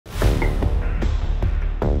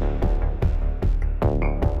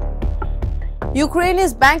Ukraine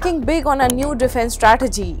is banking big on a new defense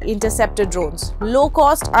strategy, Interceptor drones,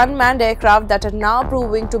 low-cost unmanned aircraft that are now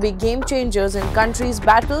proving to be game changers in country's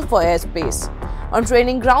battle for airspace. On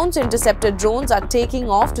training grounds, Interceptor drones are taking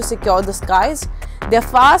off to secure the skies. They are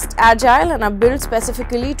fast, agile and are built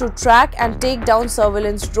specifically to track and take down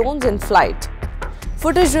surveillance drones in flight.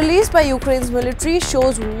 Footage released by Ukraine's military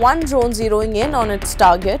shows one drone zeroing in on its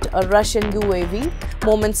target, a Russian UAV.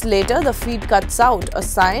 Moments later, the feed cuts out, a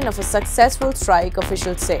sign of a successful strike,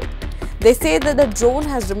 officials say. They say that the drone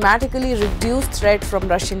has dramatically reduced threat from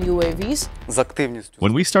Russian UAVs.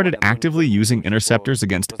 When we started actively using interceptors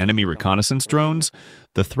against enemy reconnaissance drones,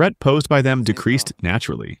 the threat posed by them decreased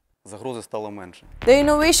naturally. The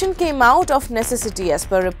innovation came out of necessity. As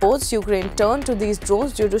per reports, Ukraine turned to these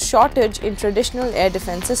drones due to shortage in traditional air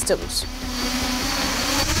defense systems.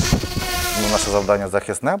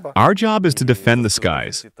 Our job is to defend the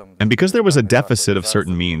skies, and because there was a deficit of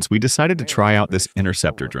certain means, we decided to try out this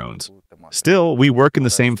interceptor drones. Still, we work in the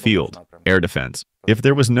same field, air defense. If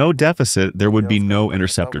there was no deficit, there would be no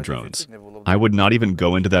interceptor drones. I would not even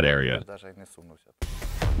go into that area.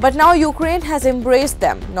 But now Ukraine has embraced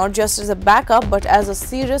them, not just as a backup but as a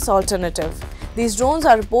serious alternative. These drones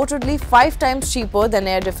are reportedly 5 times cheaper than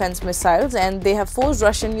air defense missiles, and they have forced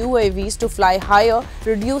Russian UAVs to fly higher,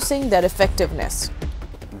 reducing their effectiveness.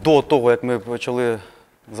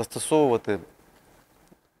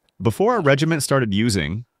 Before our regiment started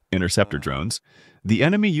using interceptor drones, the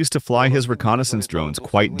enemy used to fly his reconnaissance drones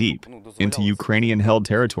quite deep into Ukrainian-held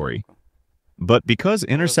territory. But because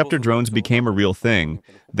interceptor drones became a real thing,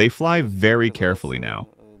 they fly very carefully now.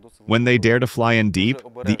 When they dare to fly in deep,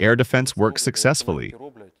 the air defense works successfully.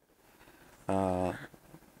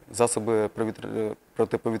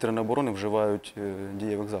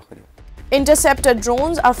 Interceptor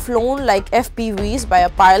drones are flown like FPVs by a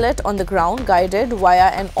pilot on the ground, guided via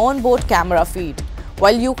an onboard camera feed.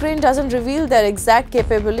 While Ukraine doesn't reveal their exact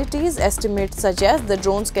capabilities, estimates suggest the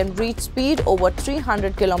drones can reach speed over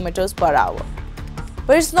 300 km per hour.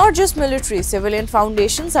 But it's not just military, civilian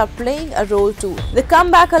foundations are playing a role too. The Come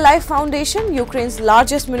Back Alive Foundation, Ukraine's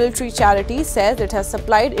largest military charity, says it has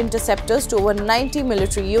supplied interceptors to over 90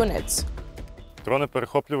 military units.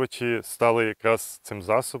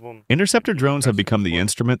 Interceptor drones have become the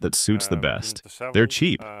instrument that suits the best. They're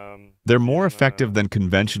cheap. They're more effective than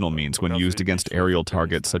conventional means when used against aerial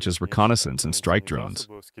targets such as reconnaissance and strike drones.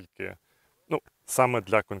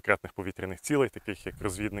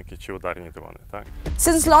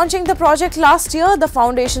 Since launching the project last year, the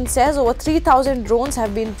foundation says over 3,000 drones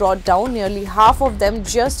have been brought down, nearly half of them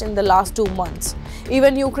just in the last 2 months.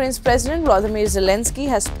 Even Ukraine's President Zelensky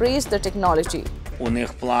has praised the technology.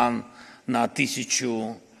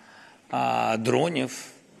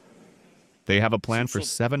 They have a plan for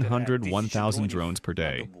 700, 1,000 drones per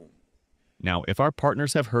day. Now, if our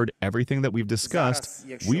partners have heard everything that we've discussed,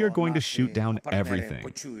 we are going to shoot down everything.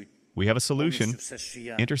 We have a solution: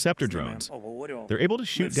 interceptor drones. They're able to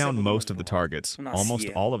shoot down most of the targets, almost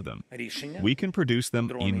all of them. We can produce them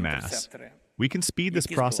en masse. We can speed this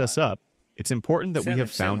process up. It's important that we have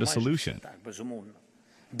found a solution.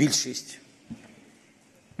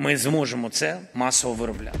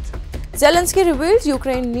 Zelensky revealed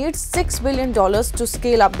Ukraine needs $6 billion to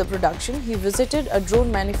scale up the production. He visited a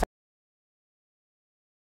drone manufacturer